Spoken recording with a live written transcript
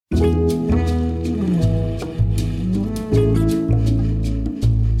Hi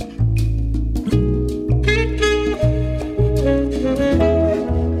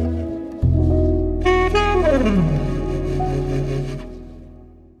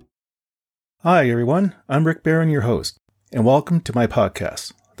everyone, I'm Rick Barron, your host, and welcome to my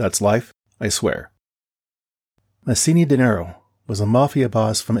podcast, That's Life, I Swear. Messina Denaro was a Mafia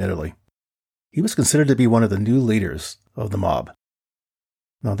boss from Italy. He was considered to be one of the new leaders of the mob.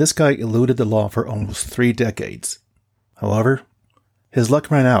 Now this guy eluded the law for almost 3 decades. However, his luck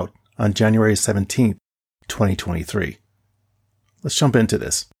ran out on January 17th, 2023. Let's jump into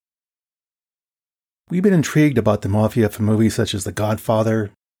this. We've been intrigued about the Mafia from movies such as The Godfather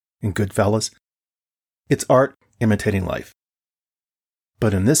and Goodfellas. It's art imitating life.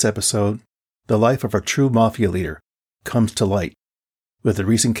 But in this episode, the life of a true Mafia leader comes to light with the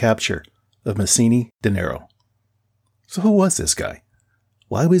recent capture of Messina Denaro. So who was this guy?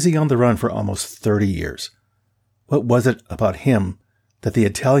 Why was he on the run for almost 30 years? What was it about him that the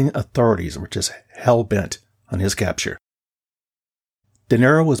Italian authorities were just hell-bent on his capture?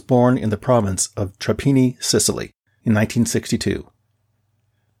 Denaro was born in the province of Trapani, Sicily, in 1962.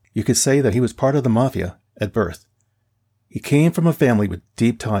 You could say that he was part of the Mafia at birth. He came from a family with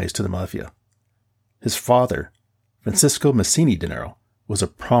deep ties to the Mafia. His father, Francisco Messina Denaro, was a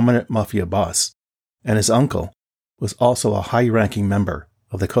prominent Mafia boss, and his uncle was also a high-ranking member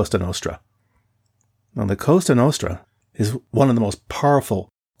of the Cosa Nostra. Now, the Cosa Nostra is one of the most powerful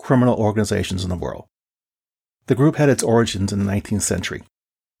criminal organizations in the world. The group had its origins in the 19th century,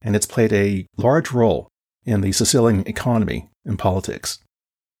 and it's played a large role in the Sicilian economy and politics.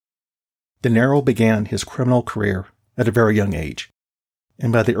 Denaro began his criminal career at a very young age,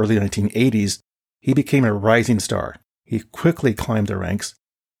 and by the early 1980s, he became a rising star. He quickly climbed the ranks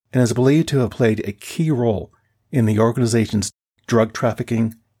and is believed to have played a key role in the organization's drug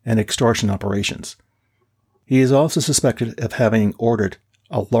trafficking and extortion operations. He is also suspected of having ordered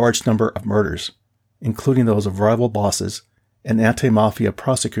a large number of murders, including those of rival bosses and anti-mafia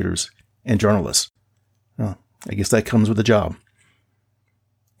prosecutors and journalists. Well, I guess that comes with the job.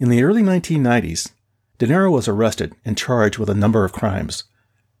 In the early 1990s, Denaro was arrested and charged with a number of crimes,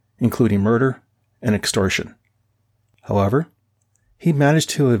 including murder and extortion. However, he managed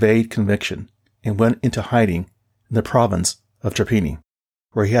to evade conviction and went into hiding in the province of Trapani,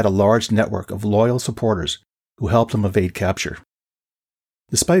 where he had a large network of loyal supporters who helped him evade capture.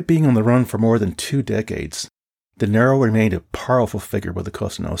 Despite being on the run for more than 2 decades, Denaro remained a powerful figure with the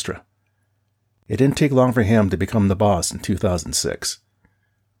Cosa Nostra. It didn't take long for him to become the boss in 2006.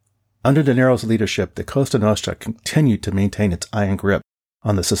 Under Denaro's leadership, the Cosa Nostra continued to maintain its iron grip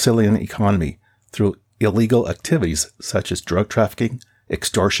on the Sicilian economy through illegal activities such as drug trafficking,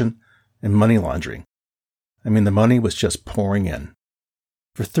 extortion, and money laundering. The money was just pouring in.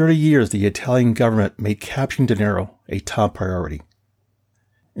 For 30 years, the Italian government made capturing Denaro a top priority.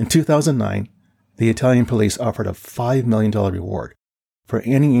 In 2009, the Italian police offered a $5 million reward for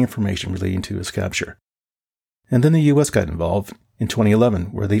any information relating to his capture. And then the U.S. got involved in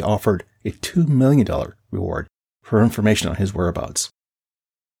 2011, where they offered a $2 million reward for information on his whereabouts.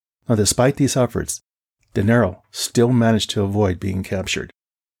 Now, despite these efforts, Denaro still managed to avoid being captured.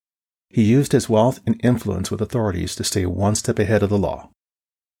 He used his wealth and influence with authorities to stay one step ahead of the law.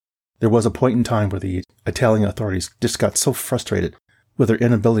 There was a point in time where the Italian authorities just got so frustrated with their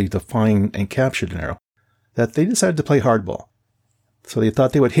inability to find and capture Denaro that they decided to play hardball. So they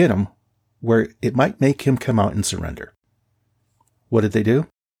thought they would hit him where it might make him come out and surrender. What did they do?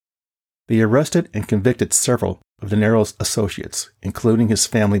 They arrested and convicted several of Denaro's associates, including his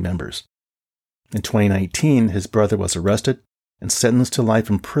family members. In 2019, his brother was arrested and sentenced to life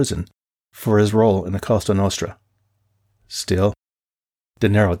in prison for his role in the Cosa Nostra. Still,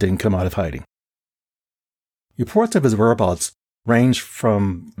 Denaro didn't come out of hiding. Reports of his whereabouts ranged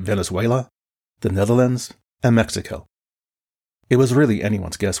from Venezuela, the Netherlands, and Mexico. It was really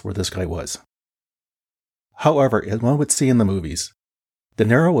anyone's guess where this guy was. However, as one would see in the movies,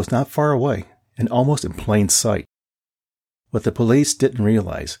 Denaro was not far away and almost in plain sight. What the police didn't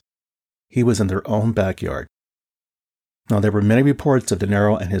realize, he was in their own backyard. Now, there were many reports of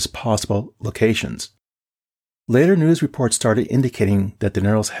Denaro and his possible locations. Later news reports started indicating that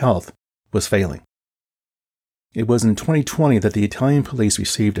Denaro's health was failing. It was in 2020 that the Italian police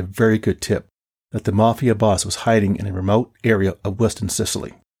received a very good tip that the Mafia boss was hiding in a remote area of western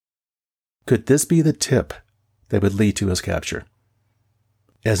Sicily. Could this be the tip that would lead to his capture?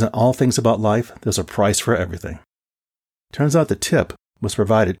 As in all things about life, there's a price for everything. Turns out the tip was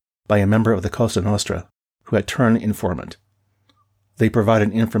provided by a member of the Cosa Nostra who had turned informant. They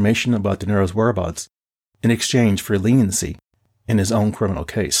provided information about Denaro's whereabouts in exchange for leniency in his own criminal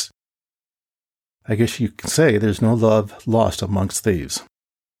case. I guess you can say there's no love lost amongst thieves.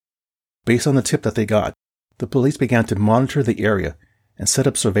 Based on the tip that they got, the police began to monitor the area and set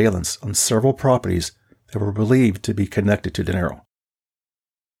up surveillance on several properties that were believed to be connected to Denaro.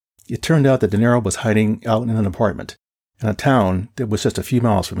 It turned out that Denaro was hiding out in an apartment in a town that was just a few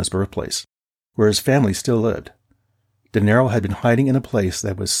miles from his birthplace, where his family still lived. Denaro had been hiding in a place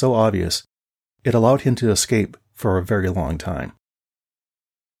that was so obvious it allowed him to escape for a very long time.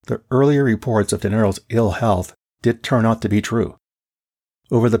 The earlier reports of Denaro's ill health did turn out to be true.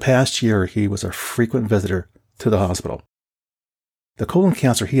 Over the past year, he was a frequent visitor to the hospital. The colon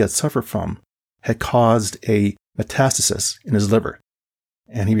cancer he had suffered from had caused a metastasis in his liver,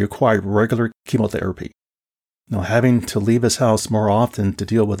 and he required regular chemotherapy. Now, having to leave his house more often to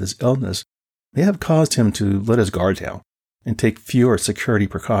deal with his illness may have caused him to let his guard down and take fewer security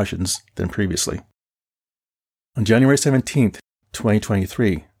precautions than previously. On January 17,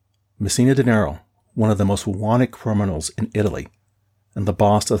 2023, Messina Denaro, one of the most wanted criminals in Italy and the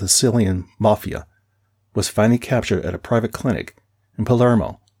boss of the Sicilian Mafia, was finally captured at a private clinic in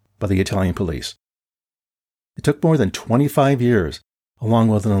Palermo by the Italian police. It took more than 25 years, along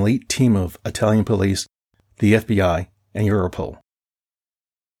with an elite team of Italian police, the FBI, and Europol.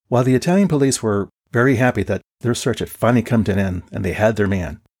 While the Italian police were very happy that their search had finally come to an end and they had their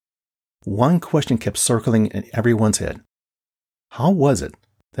man, one question kept circling in everyone's head. How was it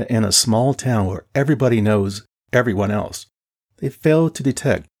that in a small town where everybody knows everyone else, they failed to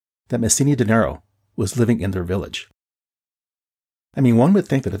detect that Messina Denaro was living in their village? I mean, one would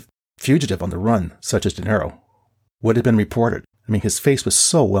think that a fugitive on the run, such as Denaro, would have been reported. I mean, his face was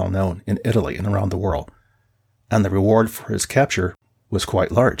so well known in Italy and around the world, and the reward for his capture was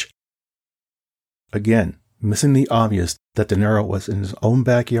quite large. Again, missing the obvious that Denaro was in his own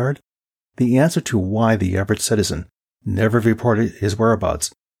backyard, the answer to why the average citizen never reported his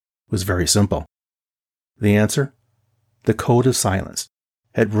whereabouts was very simple. The answer? The code of silence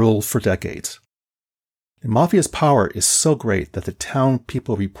had ruled for decades. The Mafia's power is so great that the town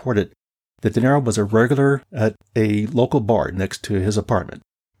people reported that Denaro was a regular at a local bar next to his apartment,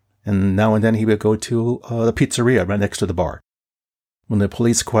 and now and then he would go to the pizzeria right next to the bar. When the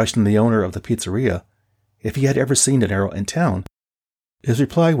police questioned the owner of the pizzeria if he had ever seen Denaro in town, his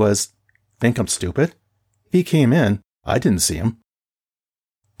reply was, "Think I'm stupid? If he came in, I didn't see him."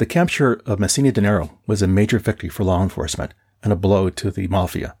 The capture of Messina Denaro was a major victory for law enforcement and a blow to the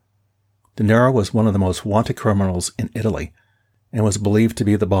Mafia. Denaro was one of the most wanted criminals in Italy and was believed to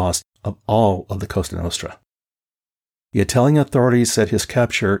be the boss of all of the Cosa Nostra. The Italian authorities said his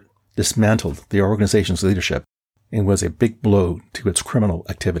capture dismantled the organization's leadership and was a big blow to its criminal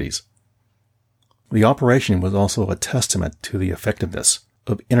activities. The operation was also a testament to the effectiveness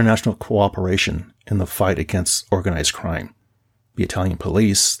of international cooperation in the fight against organized crime. The Italian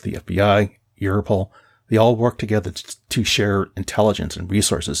police, the FBI, Europol, they all worked together to share intelligence and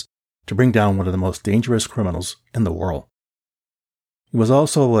resources to bring down one of the most dangerous criminals in the world. It was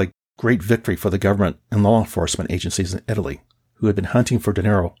also a great victory for the government and law enforcement agencies in Italy, who had been hunting for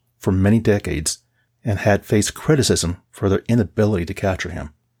Denaro for many decades and had faced criticism for their inability to capture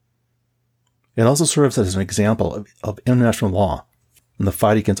him. It also serves as an example of international law in the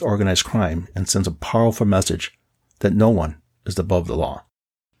fight against organized crime and sends a powerful message that no one is above the law.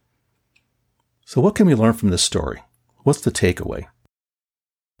 So what can we learn from this story? What's the takeaway?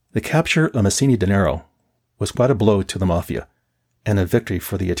 The capture of Messina Denaro was quite a blow to the Mafia and a victory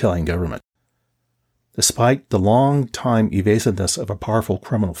for the Italian government. Despite the long-time evasiveness of a powerful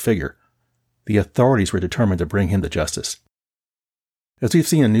criminal figure, the authorities were determined to bring him to justice. As we've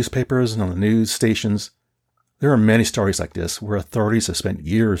seen in newspapers and on the news stations, there are many stories like this where authorities have spent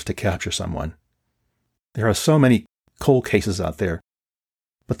years to capture someone. There are so many cold cases out there,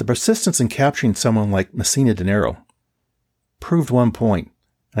 but the persistence in capturing someone like Messina Denaro proved one point,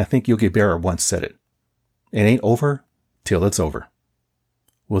 and I think Yogi Berra once said it. It ain't over till it's over.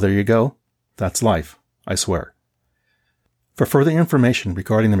 Well, there you go. That's life, I swear. For further information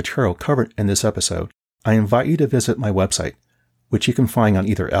regarding the material covered in this episode, I invite you to visit my website, which you can find on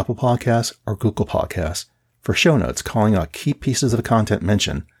either Apple Podcasts or Google Podcasts, for show notes calling out key pieces of content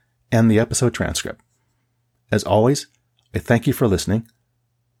mentioned and the episode transcript. As always, I thank you for listening.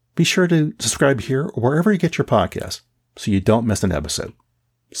 Be sure to subscribe here or wherever you get your podcasts so you don't miss an episode.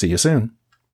 See you soon.